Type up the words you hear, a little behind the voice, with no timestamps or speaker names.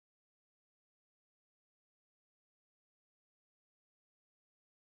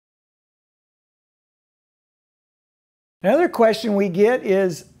Another question we get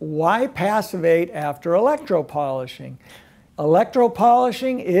is, why passivate after electropolishing?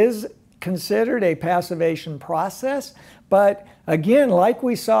 Electropolishing is considered a passivation process, but again, like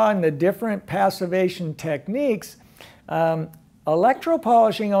we saw in the different passivation techniques,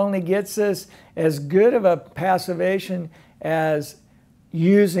 electropolishing only gets us as good of a passivation as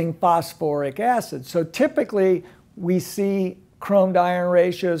using phosphoric acid. So typically we see chrome to iron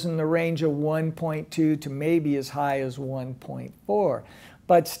ratios in the range of 1.2 to maybe as high as 1.4.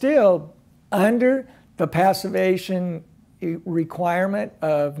 But still, under the passivation requirement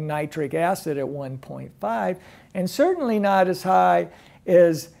of nitric acid at 1.5, and certainly not as high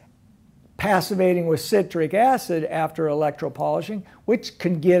as passivating with citric acid after electropolishing, which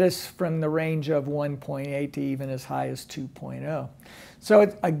can get us from the range of 1.8 to even as high as 2.0.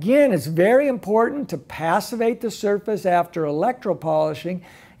 So again, it's very important to passivate the surface after electropolishing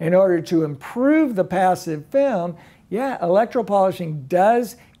in order to improve the passive film. Yeah, electropolishing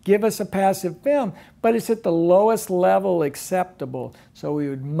does give us a passive film, but it's at the lowest level acceptable. So we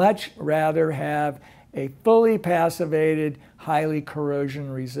would much rather have a fully passivated, highly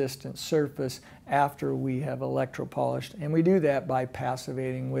corrosion-resistant surface after we have electropolished. And we do that by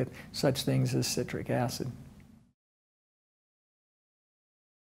passivating with such things as citric acid.